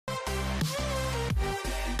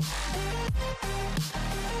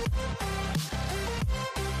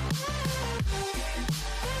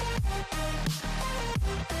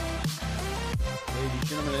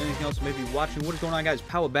listening, anything else, maybe watching. What is going on, guys?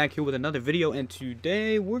 PoWuh back here with another video, and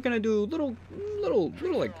today we're gonna do a little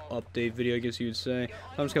like update video, I guess you would say. So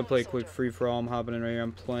I'm just gonna play a quick free-for-all. I'm hopping in right here.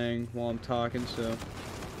 I'm playing while I'm talking, so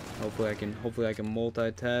hopefully I can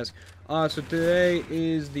multitask. So today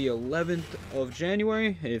is the 11th of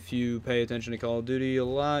January. If you pay attention to Call of Duty a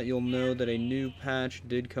lot, you'll know that a new patch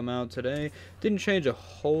did come out today. Didn't change a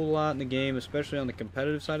whole lot in the game, especially on the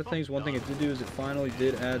competitive side of things. One thing it did do is it finally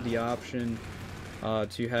did add the option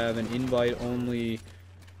to have an invite-only.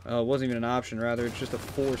 It wasn't even an option, rather it's just a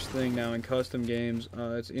forced thing now in custom games.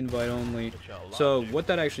 It's invite only. So what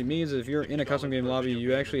that actually means is if you're in a custom game lobby,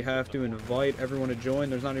 you actually have to invite everyone to join.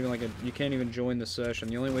 There's not even like you can't even join the session.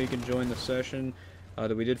 The only way you can join the session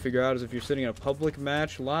that we did figure out is if you're sitting in a public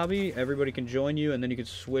match lobby, everybody can join you, and then you can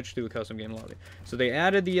switch to a custom game lobby. So they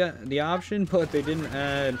added the option, but they didn't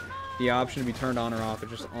add the option to be turned on or off.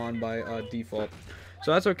 It's just on by default.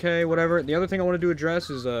 So that's okay, whatever. The other thing I wanted to address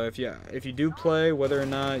is if you do play, whether or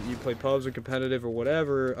not you play pubs or competitive or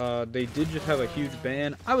whatever, they did just have a huge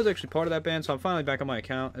ban. I was actually part of that ban, so I'm finally back on my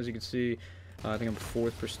account. As you can see, I think I'm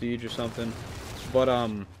 4th prestige or something.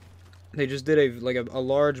 But they just did a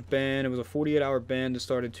large ban. It was a 48-hour ban that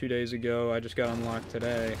started 2 days ago. I just got unlocked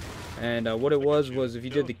today. And what it was if you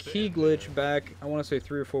did the key glitch back, I want to say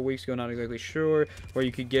 3 or 4 weeks ago, not exactly sure, where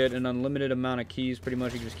you could get an unlimited amount of keys. Pretty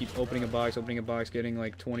much you could just keep opening a box, getting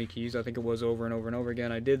like 20 keys. I think it was over and over and over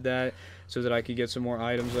again. I did that so that I could get some more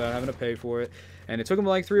items without having to pay for it. And it took them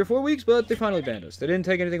like 3 or 4 weeks, but they finally banned us. They didn't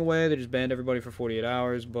take anything away. They just banned everybody for 48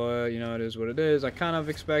 hours. But, you know, it is what it is. I kind of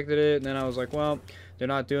expected it. And then I was like, well, they're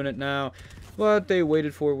not doing it now. But they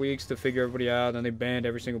waited 4 weeks to figure everybody out, and then they banned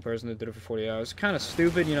every single person that did it for 40 hours. Kind of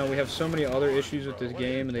stupid, you know, we have so many other issues with this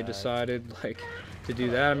game, and they decided, like, to do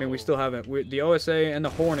that. I mean, we still haven't, the OSA and the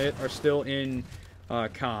Hornet are still in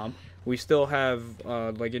comp. We still have,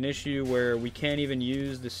 like, an issue where we can't even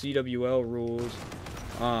use the CWL rules,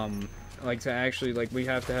 like, to actually, like, we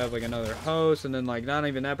have to have, like, another host, and then, like, not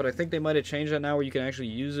even that, but I think they might have changed that now where you can actually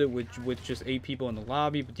use it with just 8 people in the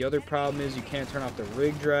lobby. But the other problem is you can't turn off the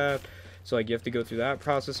rig draft. So, like, you have to go through that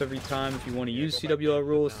process every time if you want to use CWL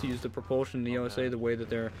rules, to use the propulsion in the OSA the way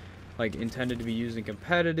that they're, like, intended to be used in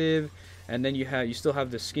competitive. And then you still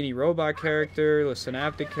have the skinny robot character, the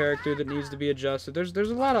synaptic character that needs to be adjusted. There's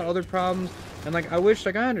a lot of other problems, and, like, I wish,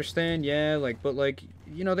 like, I understand, yeah, like, but, like,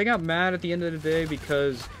 you know, they got mad at the end of the day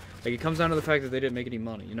because, like, it comes down to the fact that they didn't make any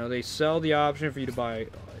money. You know, they sell the option for you to buy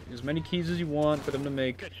as many keys as you want for them to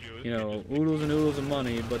make, you know, oodles and oodles of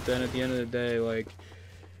money, but then at the end of the day, like,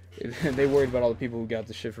 they worried about all the people who got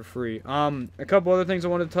the shit for free. A couple other things I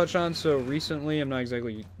wanted to touch on. So recently, I'm not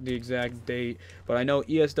exactly the exact date, but I know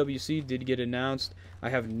ESWC did get announced. I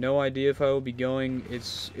have no idea if I will be going.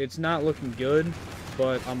 It's not looking good,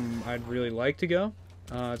 but I'd really like to go.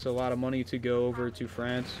 It's a lot of money to go over to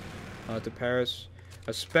France, to Paris,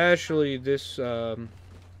 especially this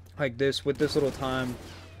like this with this little time.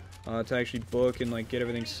 To actually book and like get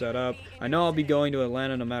everything set up. I know I'll be going to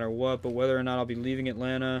Atlanta no matter what, but whether or not I'll be leaving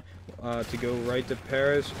Atlanta to go right to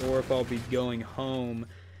Paris, or if I'll be going home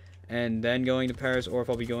and then going to Paris, or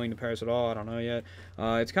if I'll be going to Paris at all, I don't know yet.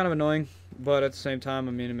 It's kind of annoying, but at the same time,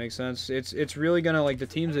 I mean, it makes sense. It's really gonna, like, the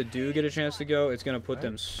teams that do get a chance to go, it's gonna put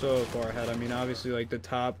them so far ahead. I mean, obviously, like,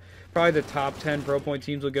 probably the top 10 Pro Point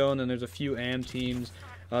teams will go, and then there's a few AM teams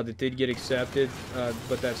that did get accepted,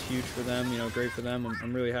 but that's huge for them, you know, great for them.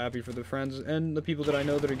 I'm really happy for the friends and the people that I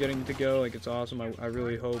know that are getting to go. Like, it's awesome. I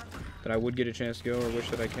really hope that I would get a chance to go, or wish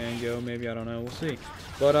that I can go. Maybe, I don't know. We'll see.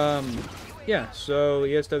 But, yeah, so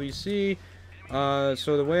ESWC.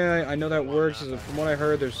 So the way I know that works is that from what I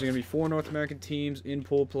heard, there's going to be 4 North American teams in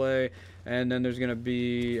pool play, and then there's going to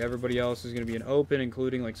be, everybody else is going to be an open,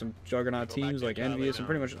 including like some juggernaut teams like Envious, and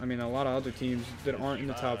pretty much, I mean, a lot of other teams that aren't in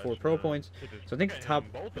the top 4 Pro Points. So I think the top,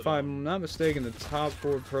 if I'm not mistaken, the top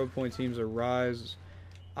 4 Pro Point teams are Rise,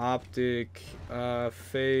 Optic,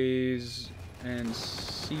 FaZe, and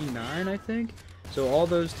C9, I think. So all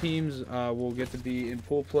those teams will get to be in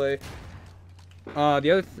pool play.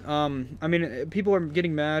 The other, I mean, people are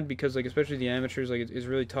getting mad because, like, especially the amateurs, like, it's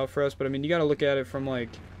really tough for us, but, I mean, you gotta look at it from, like,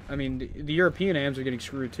 I mean, the European AMs are getting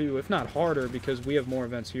screwed, too, if not harder, because we have more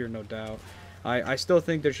events here, no doubt. I still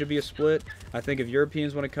think there should be a split. I think if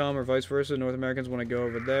Europeans want to come, or vice versa, North Americans want to go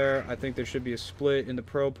over there, I think there should be a split in the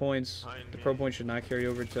Pro Points. The Pro Points should not carry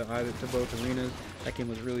over to both arenas. That game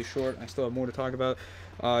was really short. I still have more to talk about.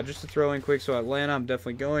 Just to throw in quick, so Atlanta, I'm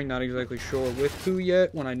definitely going. Not exactly sure with who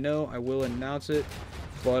yet. When I know, I will announce it.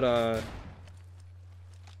 But,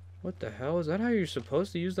 what the hell? Is that how you're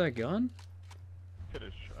supposed to use that gun?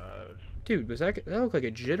 Dude, was that looked like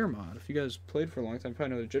a jitter mod. If you guys played for a long time, you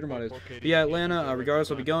probably know what a jitter mod is. But yeah, Atlanta,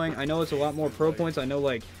 regardless, I'll be going. I know it's a lot more pro points. I know,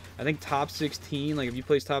 like, I think top 16, like, if you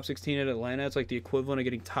place top 16 at Atlanta, it's like the equivalent of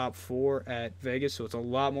getting top 4 at Vegas. So it's a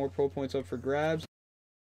lot more pro points up for grabs.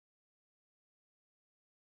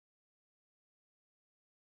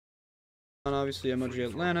 Obviously, MLG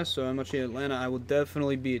Atlanta, so MLG Atlanta I will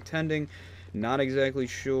definitely be attending. Not exactly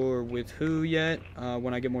sure with who yet.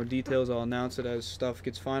 When I get more details, I'll announce it as stuff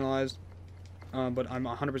gets finalized. But I'm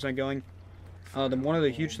 100% going. One of the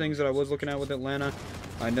huge things that I was looking at with Atlanta,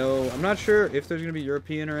 I'm not sure if there's going to be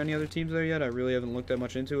European or any other teams there yet. I really haven't looked that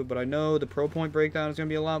much into it, but I know the pro point breakdown is going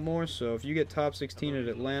to be a lot more. So if you get top 16 at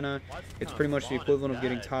Atlanta, it's pretty much the equivalent of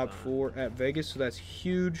getting top 4 at Vegas. So that's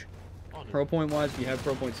huge. Pro point wise, if you have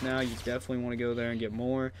pro points now, you definitely want to go there and get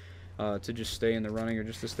more to just stay in the running or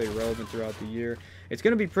just to stay relevant throughout the year. It's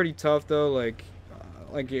going to be pretty tough though,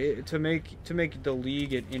 to make the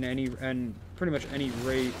league in any and pretty much any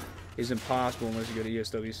rate is impossible unless you go to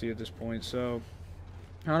ESWC at this point. So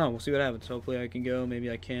I don't know. We'll see what happens. Hopefully I can go.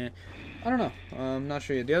 Maybe I can't. I don't know. I'm not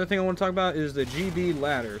sure yet. The other thing I want to talk about is the GB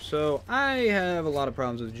ladder. So I have a lot of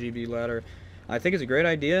problems with the GB ladder. I think it's a great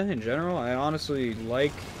idea in general. I honestly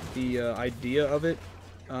like the idea of it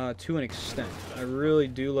to an extent. I really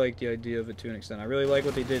do like the idea of it to an extent. I really like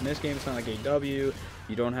what they did in this game. It's not like AW. You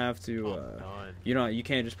don't have to, you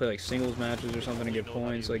can't just play like singles matches or something to get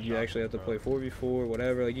points. Like you actually have to play 4v4,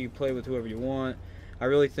 whatever. Like you can play with whoever you want. I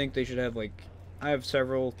really think they should have I have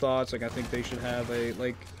several thoughts. Like I think they should have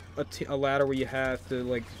a ladder where you have to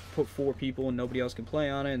like put 4 people and nobody else can play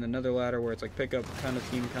on it, and another ladder where it's like pickup kind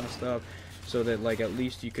of team kind of stuff. So that like at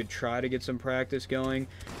least you could try to get some practice going.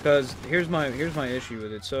 Because here's my issue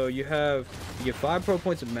with it. So you get 5 pro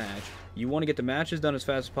points a match. You want to get the matches done as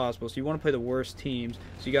fast as possible. So you want to play the worst teams.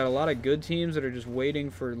 So you got a lot of good teams that are just waiting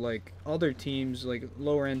for like other teams, like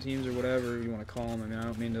lower end teams or whatever you want to call them. I mean, I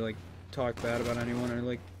don't mean to like talk bad about anyone or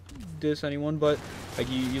like diss anyone, but like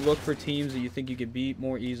you look for teams that you think you could beat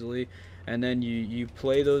more easily, and then you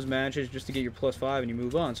play those matches just to get your +5 and you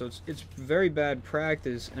move on. So it's very bad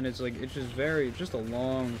practice, and it's just a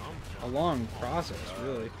long process,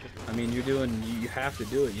 really. I mean, you have to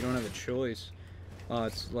do it. You don't have a choice.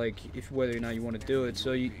 It's like whether or not you want to do it.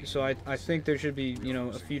 So I think there should be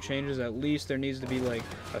a few changes. At least there needs to be like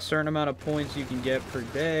a certain amount of points you can get per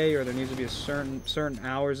day, or there needs to be a certain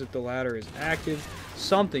hours that the ladder is active,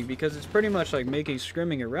 something, because it's pretty much like making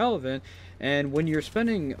scrimming irrelevant. And when you're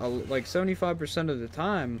spending like 75% of the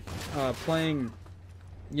time playing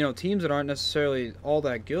teams that aren't necessarily all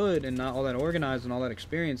that good and not all that organized and all that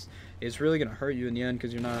experienced, it's really gonna hurt you in the end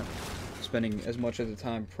because you're not spending as much of the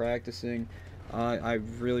time practicing. I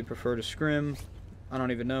really prefer to scrim. I don't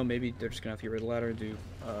even know. Maybe they're just gonna have to get rid of the ladder and do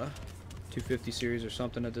 250 series or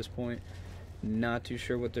something at this point. Not too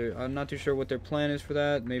sure what I'm not too sure what their plan is for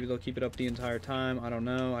that. Maybe they'll keep it up the entire time. I don't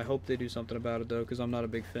know. I hope they do something about it though, because I'm not a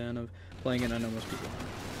big fan of playing it. I know most people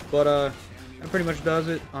are. But that pretty much does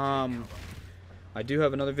it. I do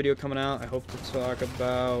have another video coming out. I hope to talk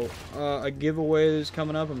about a giveaway that's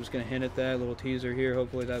coming up. I'm just going to hint at that, a little teaser here.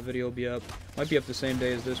 Hopefully that video will be up. Might be up the same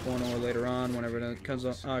day as this one or later on, whenever it comes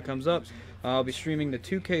up. I'll be streaming the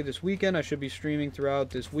 2K this weekend. I should be streaming throughout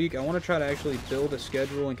this week. I want to try to actually build a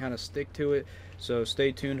schedule and kind of stick to it. So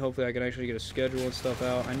stay tuned. Hopefully I can actually get a schedule and stuff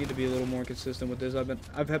out. I need to be a little more consistent with this.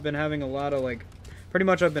 I've been having a lot of pretty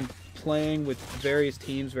much I've been playing with various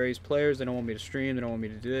teams, various players. They don't want me to stream. They don't want me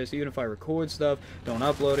to do this. Even if I record stuff, don't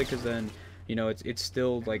upload it, because then it's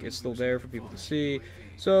still there for people to see.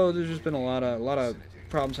 So there's just been a lot of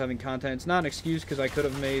problems having content. It's not an excuse, because I could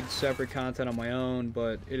have made separate content on my own,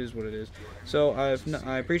 but it is what it is. So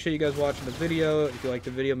I appreciate you guys watching this video. If you like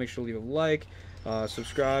the video, make sure to leave a like.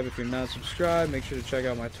 Subscribe if you're not subscribed. Make sure to check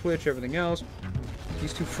out my Twitch, everything else.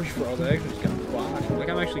 These two free-for-alls, I actually just got botched. Like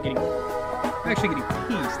I'm actually getting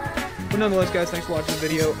teased. But nonetheless, guys, thanks for watching the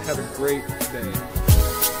video. Have a great day.